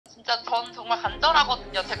진짜 전 정말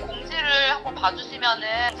간절하거든요. 제 공지를 한번 봐주시면은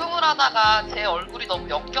방송을 하다가 제 얼굴이 너무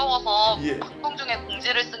역겨워서 예. 방송 중에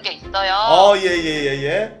공지를 쓴 게 있어요.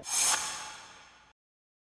 예.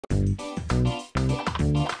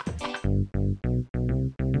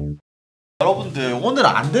 여러분들 오늘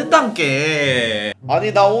안 된단께.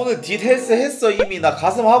 아니 나 오늘 뒷 헬스 했어. 이미 나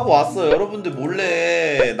가슴 하고 왔어. 여러분들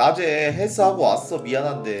몰래 낮에 헬스 하고 왔어.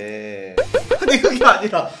 미안한데. 아니 그게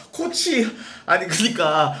아니라 코치 아니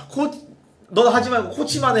그니까 넌 하지 말고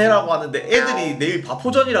코치만 해라고 하는데 애들이 내일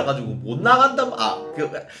바포전이라 가지고 못 나간다.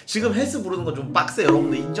 지금 헬스 부르는 건 좀 빡세.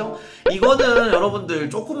 여러분들 인정? 이거는 여러분들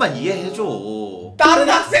조금만 이해해줘. 다른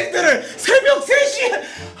학생들을 새벽 3시에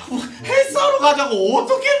헬스하러 가자고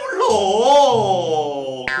어떻게 불러.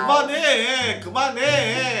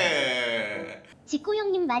 그만해. 지코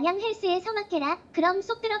형님 마냥 헬스에 서막해라. 그럼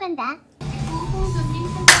쏙 들어간다.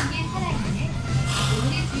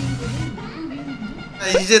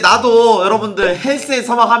 이제 나도 여러분들 헬스에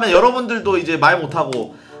서막하면 여러분들도 이제 말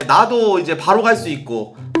못하고 나도 이제 바로 갈 수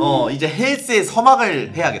있고 이제 헬스에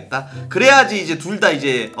서막을 해야겠다. 그래야지 이제 둘 다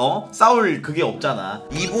이제 싸울 그게 없잖아.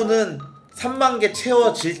 이분은 3만 개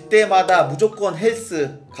채워질 때마다 무조건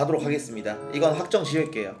헬스 가도록 하겠습니다. 이건 확정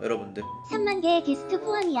지을게요 여러분들. 3만 개의 게스트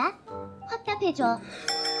포함이야? 확답해줘.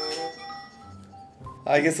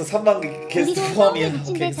 알겠어. 3만 개 게스트 포함이야.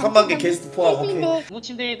 오케이. 3만 개 게스트 포함. 오케이.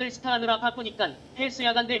 무침대 애들 스타하느라 바쁘니까 헬스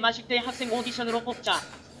야간대 마식대 학생 오디션으로 뽑자.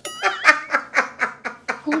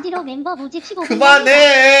 공지로 멤버 모집 15분.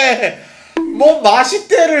 그만해. 뭐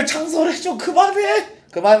마식대를 창설해줘. 그만해.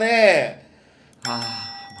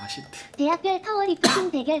 마식대. 대학별 파워리프팅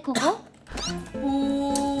대결 고고.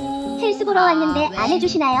 헬스 보러 왔는데 안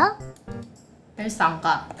해주시나요? 헬스 안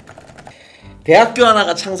가. 대학교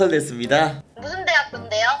하나가 창설됐습니다. 무슨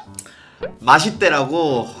대학교인데요?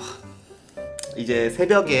 마식대라고. 이제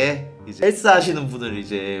새벽에 이제 헬스 하시는 분을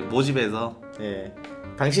이제 모집해서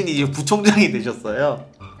당신이 이제 부총장이 되셨어요.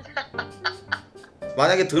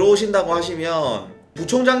 만약에 들어오신다고 하시면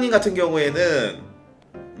부총장님 같은 경우에는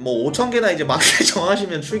뭐 5,000개나 이제 만개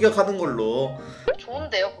정하시면 출격하는 걸로.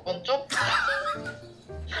 좋은데요 그건 좀?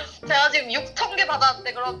 제가 지금 6,000개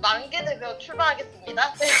받았는데 그럼 10,000개 되면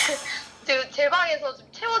출발하겠습니다. 지금 제 방에서 좀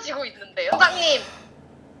채워지고 있는데요. 사장님.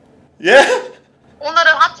 예?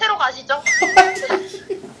 오늘은 하체로 가시죠.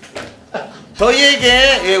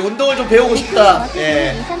 저희에게 운동을 좀 배우고 싶다.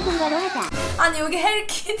 예산 통과로 하자. 아니 여기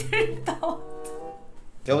헬키들 나와.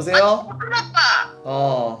 여보세요?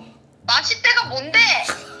 아빠. 마시대가 뭔데?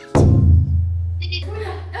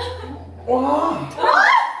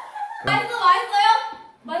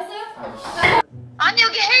 맛있어요? 아니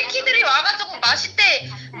여기 헬키들이 와가지고 마시대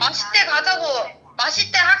가자고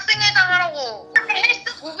마시대 학생회장 하라고 헬스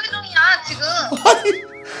도배 중이야 지금. 아니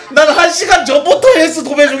난 1시간 전부터 헬스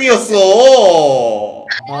도배 중이었어.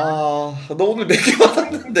 너 오늘 몇 개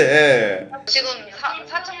받았는데? 지금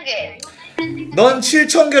 4,000개. 넌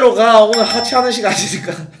 7,000개로 가. 오늘 하체하는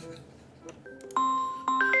시간이니까.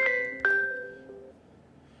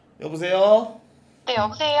 여보세요? 네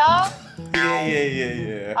여보세요?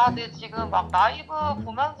 예. 네 지금 막 라이브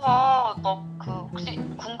보면서 혹시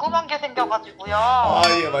궁금한 게 생겨가지고요.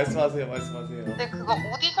 예 말씀하세요. 근데 그거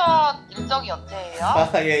오디션 일정이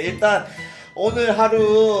언제예요? 일단 오늘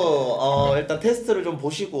하루 일단 테스트를 좀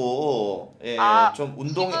보시고 좀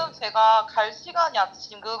운동. 지금 제가 갈 시간이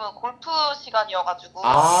지금은 골프 시간이어가지고.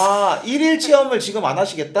 1일 체험을 지금 안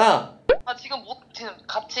하시겠다? 지금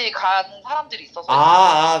같이 가는 사람들이 있어서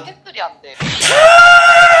테스트리 안 돼.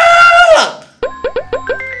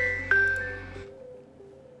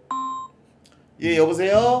 예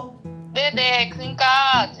여보세요? 네네.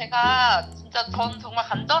 그러니까 제가 진짜 전 정말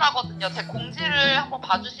간절하거든요. 제 공지를 한번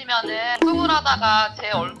봐주시면은 방송을 하다가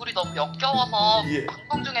제 얼굴이 너무 역겨워서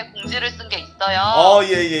방송 중에 공지를 쓴 게 있어요.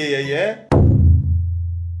 예.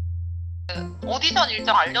 오디션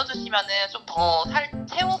일정 알려주시면은 좀 더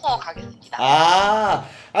채워서 가겠습니다.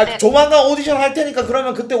 네. 조만간 오디션 할 테니까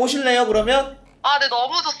그러면 그때 오실래요 그러면? 네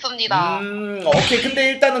너무 좋습니다. 오케이. 근데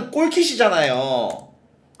일단은 골킷이잖아요.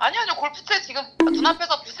 아니요 골프채 지금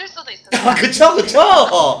눈앞에서 부실 수도 있습니다. 그쵸.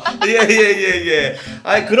 예.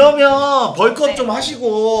 그러면 벌크업 좀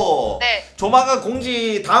하시고 조만간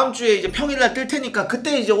공지 다음 주에 이제 평일날 뜰 테니까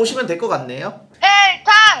그때 이제 오시면 될 것 같네요.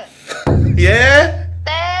 헬창! 예?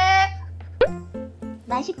 네.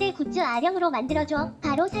 마식대 굿즈 아령으로 만들어줘.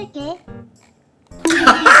 바로 살게.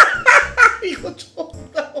 이거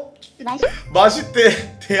존나 웃기다.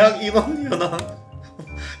 마식대 대학 인원연합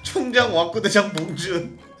총장 와꾸대장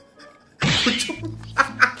봉준.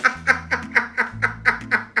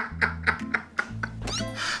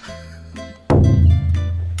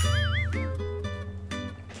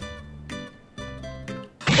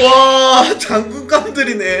 와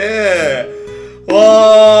장군감들이네.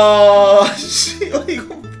 와 씨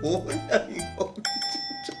이거 뭐야 이거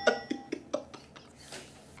진짜.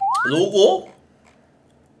 로고?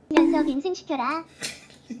 녀석 인생시켜라.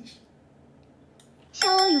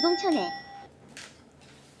 샤워 유동천에.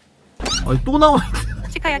 아니 또 나와.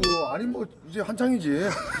 아니 뭐 이제 한창이지.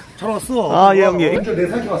 잘 왔어. 아 예 형님. 먼저 내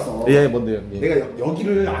생각해 왔어. 예 뭔데요 형님? 내가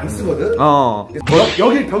여기를 안 쓰거든.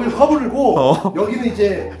 여기 벽을 허물고 여기는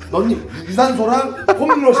이제 넌님 유산소랑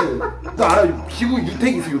홈글러시. 너 알아? 기구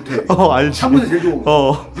유택 있어 유택. 알지. 창문에서 제일 좋은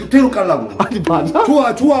거. 유택으로 깔라고. 아니 맞아?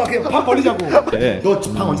 좋아 그냥 밥 벌리자고. 네. 너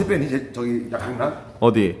방 언제 빼니? 저기 약강랑?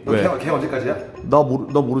 어디? 너 왜? 걔 언제까지야? 나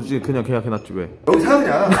모르지. 그냥 계약해놨지 왜? 여기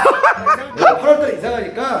사느냐? 내가 8월달에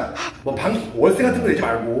이사가니까 뭐 방 월세 같은 거 내지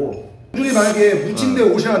말고. 중에 만약에 묻힌 데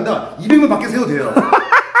오셔야 한다. 200만 밖에 세도 돼요.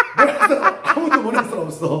 아무도 모를 수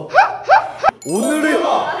없어. 오늘은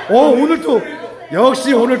오늘 또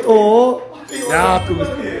역시 오늘 또 야 또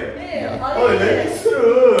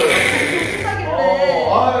렉스를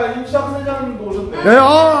임시 학생장님도 오셨네. 네,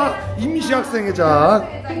 임시 학생회장.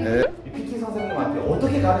 네. 이 PT 선생님한테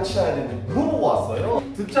어떻게 가르쳐야 되는지 물어보고 왔어요.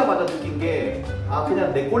 듣자마자 느낀 게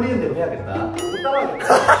그냥 내 꼴리는 대로 해야겠다. 못 따라하겠다.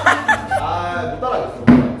 못 따라하겠어.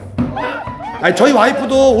 아니 저희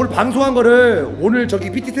와이프도 오늘 방송한 거를 오늘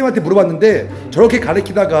저기 PT쌤한테 물어봤는데 저렇게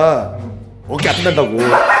가르치다가 어깨 아픈다고.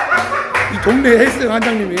 이 동네 헬스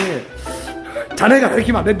관장님이 자네가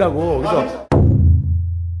가르치면 안 된다고. 그래서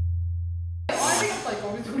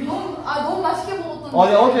너무 맛있게 먹었던.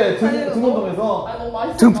 아니 어제 등원동에서 너무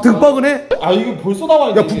맛있어. 등 뻐근해? 이거 벌써 나와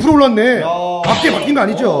있네. 야 부풀어 올랐네. 야. 밖에 바뀐 거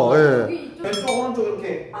아니죠? 예. 왼쪽 오른쪽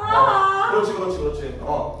이렇게. 그렇지.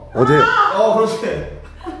 어제. 그렇지.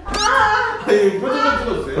 표정 좀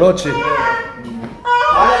찍어주세요. 그렇지.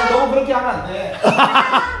 너무 그렇게 하면 안 돼.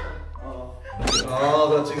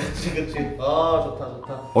 그렇지. 좋다.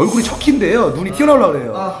 얼굴이 척킨데요. 눈이 튀어나오려고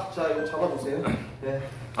그래요. 자 이거 잡아주세요. 네.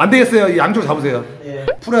 안 되겠어요. 이 양쪽 잡으세요. 예.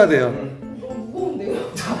 풀어야 돼요.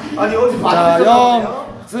 아니 어디 자,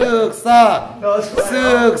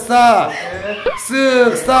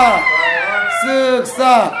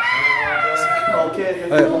 쓱싹. 오케이. 네.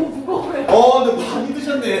 근데 많이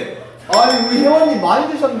드셨네. 아니 우리 회원님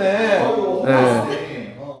많이 드셨네. 네.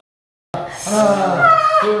 하나,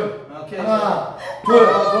 둘.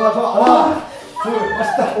 좋아. 하나, 둘.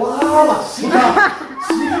 맛있다. 와 맛있다.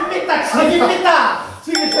 지깁니다. 맛있다.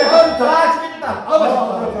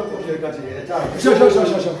 여기까지. 자,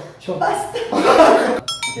 쉬어. 맛있다.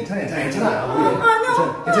 괜찮아.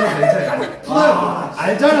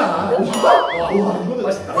 알잖아. 와, 이거도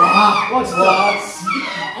맛있다. 와, 진짜.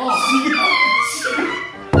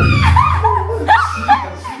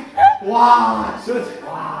 와,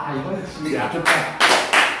 이거는 진짜 좋다.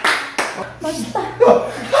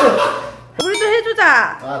 우리도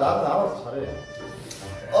해주자. 나도 나와서 잘해.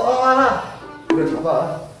 하나. 그래, 잡아.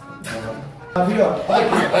 필요.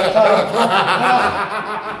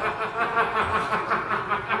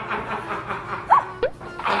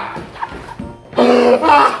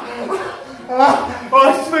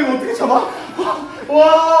 씨발 이거 어떻게 잡아?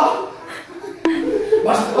 와.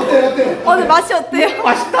 맛있다. 어때? 오늘 맛이 어때요?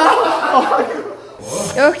 맛있다.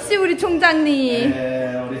 역시 우리 총장님.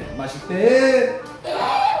 네, 우리 맛있대.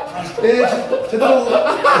 제대로.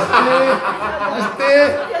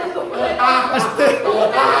 맛있대.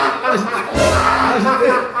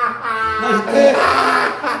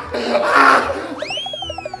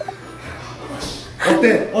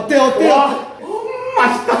 어때?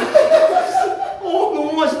 맛있다.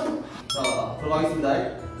 너무 맛있다. 자, 들어가겠습니다.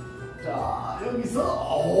 자, 여기서.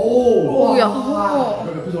 오야.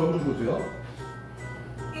 옆에서 얼굴 보세요.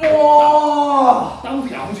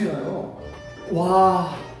 땀이 야무지나요. 와.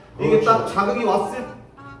 이게 딱 자극이 왔을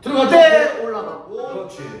들어갈 때 올라가고.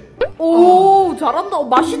 그렇지. 오 잘한다.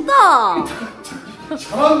 맛있다.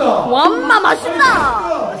 잘한다. 완마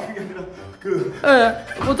맛있다. 네.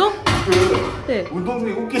 뭐죠? 네. 운동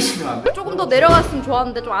중에 웃기시면 안 돼? 조금 더 내려갔으면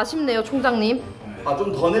좋았는데 좀 아쉽네요, 총장님.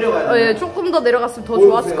 좀 더 내려가야 돼. 예, 조금 더 내려갔으면 더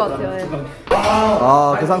좋았을 것 같아요. 예.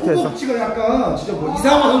 그 상태에서. 허벅지가 약간 진짜 뭐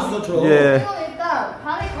이상한 선수처럼. 예. 일단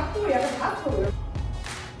발의 각도를 약간 낮춰요.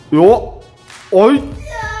 요. 어이.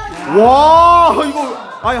 와, 이거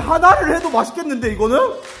하나를 해도 맛있겠는데 이거는?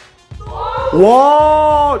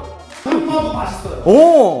 와. 한번도 맛있어요.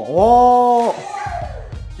 와.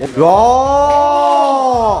 야.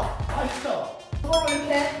 맛있다. 서로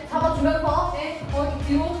이렇게 잡아주면서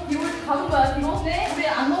뒤로 가는 거야. 뒤로. 네. 우리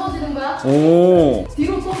안 넘어지는 거야. 오.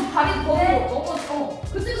 뒤로 좀 발이 더 넘어져.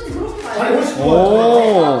 그치 그렇게 가야 발이 훨씬 돼.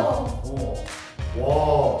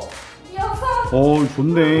 와. 이어서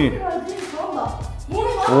좋네. 해야지. 잘한다. 머리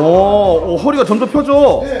봐. 오, 허리가 점점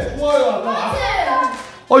펴져. 네, 좋아요.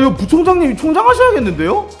 아, 이거 부총장님이 총장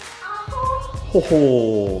하셔야겠는데요?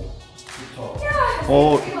 호호.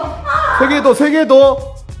 세 개 더, 3개 더.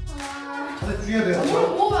 자세 중요해야 돼요.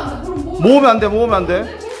 모으면 안 돼. 모으면 안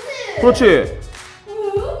돼. 그렇지.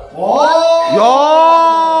 와. 야.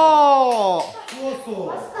 좋았어.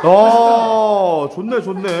 야, 좋네.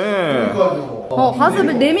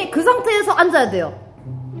 가슴을 그 상태에서 앉아야 돼요.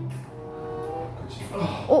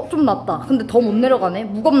 좀 낫다. 근데 더 못 내려가네.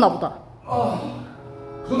 무겁나 보다.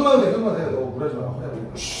 그 정도만 해도 돼. 그 정도만 돼. 너 무리하지 마.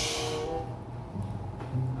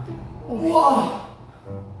 우와.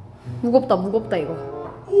 무겁다 이거.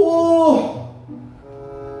 오.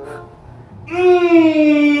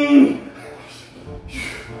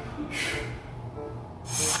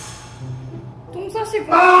 똥 싸시고.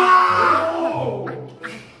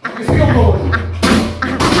 이게 생각 먹어.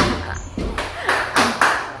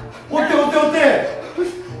 어때?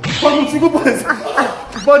 방금 죽을 뻔했어.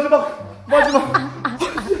 마지막.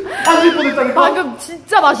 빠질 뻔했다니까. 방금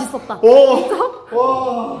진짜 맛있었다. 와.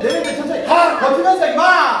 내릴 때 천천히. 버티면서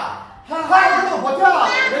임마. 그리고 버텨.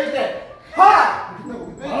 내릴 때.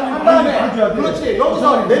 한 다음에. 그렇지.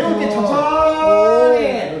 여기서 내려올 때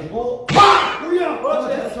천천히. 그리고 올려. 그렇지.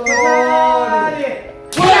 천천히.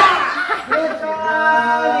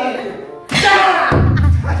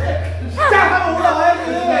 쫙 하면 올라가야지.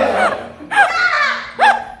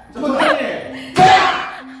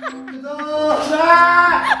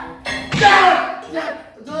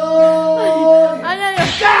 아니요.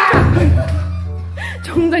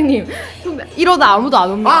 총장님, 이러다 아무도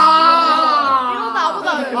안 옵니다. 이러다 아무도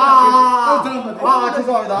안 옵니다.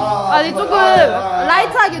 죄송합니다. 아니 조금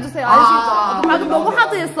라이트하게 해주세요. 아시죠? 방금 너무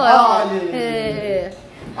하드했어요. 예.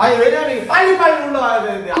 아니 왜냐면 빨리 올라가야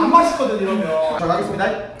되는데 안 맛있거든 이러면. 자 가겠습니다.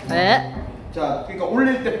 네. 자 그러니까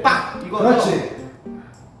올릴 때 빡 이거. 그렇지.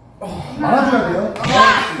 말아줘야 돼요.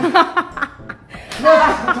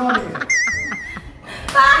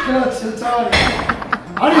 그렇지, 천천히.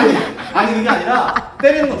 아니 그게 아니라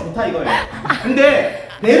때리는 건 좋다 이거예요. 근데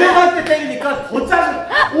내려갈 때 때리니까 더 짜증.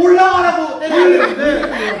 올라가라고 때려야 되는데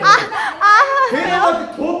내려갈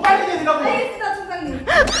때 더 빨리 내리라고. 알겠습니다, 총장님.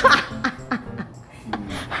 그렇지.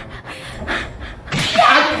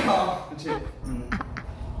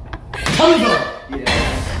 하면서.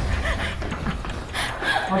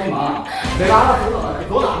 하지마. 내가 알아서 올라갈게.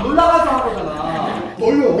 넌 안 올라가서 한 거잖아.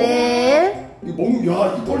 떨려. 네. 이 멍, 야,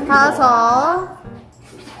 이 떨려.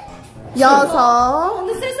 5, 6.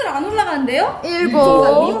 근데 슬슬 안 올라가는데요? 7. 8.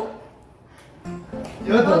 버텨.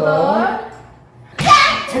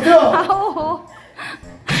 9.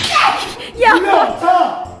 돌려.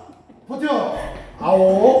 자, 버텨.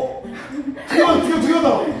 9. 지금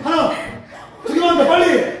더. 하나. 두 개만 더,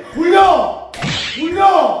 빨리. 올려.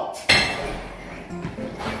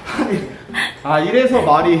 아 이래서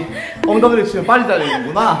말이 엉덩이를 치면 빨리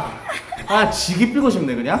달리는구나. 아 지기 삐고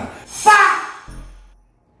싶네 그냥.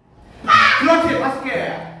 그렇지 5개.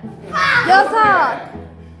 6.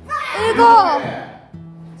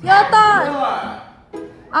 7. 8.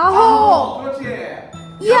 9. 그렇지.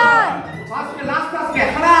 2알. 5개 라스트 5개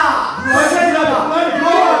하나. 천천히 잡아.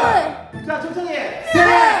 자 천천히. 셋.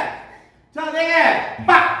 자 4개.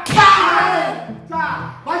 빡. 자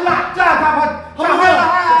마지막. 자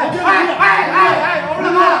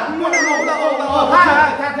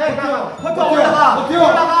올라가. 힘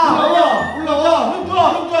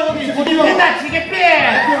여기. 지긴다 지게삐.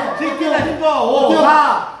 지긴다 힘 줘. 5,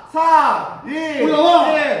 4, 3, 2,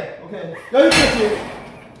 올라가. 1. 오케이. 여기까지.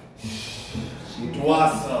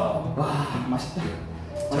 좋았어. 와 맛있다.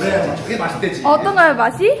 그래 저게 맛있대지. 어떤가요,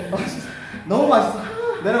 맛이? 너무 맛있어.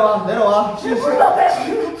 내려와. 쉴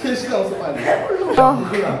시간 없어 빨리.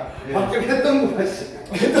 합격했던 거 맛이.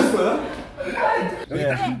 했었어요? 여기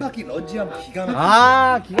한 바퀴 런지하면 기가 막히게.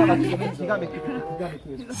 아 기가 막히게.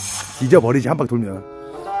 잊어버리지, 한 바퀴 돌면.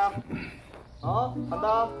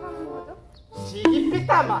 간다.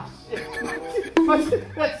 지기삐따마.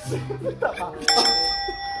 지기삐따마.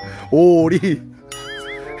 오리.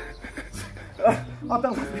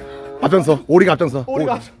 앞장서. 오리가 앞장서.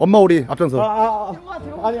 오리가 엄마 오리 앞장서.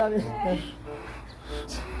 아니.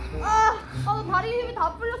 나 다리 힘이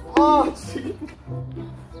다 풀렸어.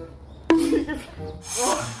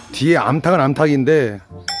 뒤에 암탉은 암탉인데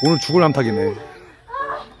오늘 죽을 암탉이네.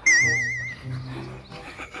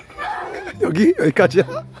 여기까지야?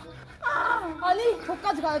 아니,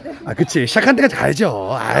 저까지 가야 돼. 아 그치, 시작한 데까지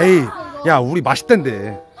가야죠. 아이, 야 우리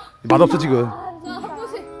맛있댄데. 맛없어 지금. 자, 한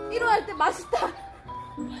번씩 일어날 때 맛있다.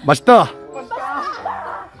 맛있다.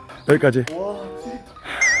 여기까지.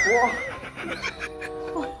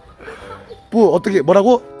 뭐 어떻게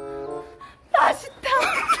뭐라고? 맛있다.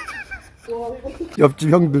 옆집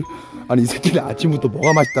형들. 아니 이 새끼는 아침부터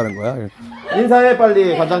뭐가 맛있다는 거야? 인사해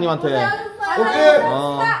빨리 관장님한테. 오케이.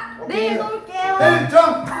 내일 놀게요. 네,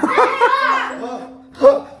 짱.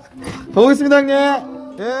 가보겠습니다 형님.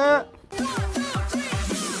 예.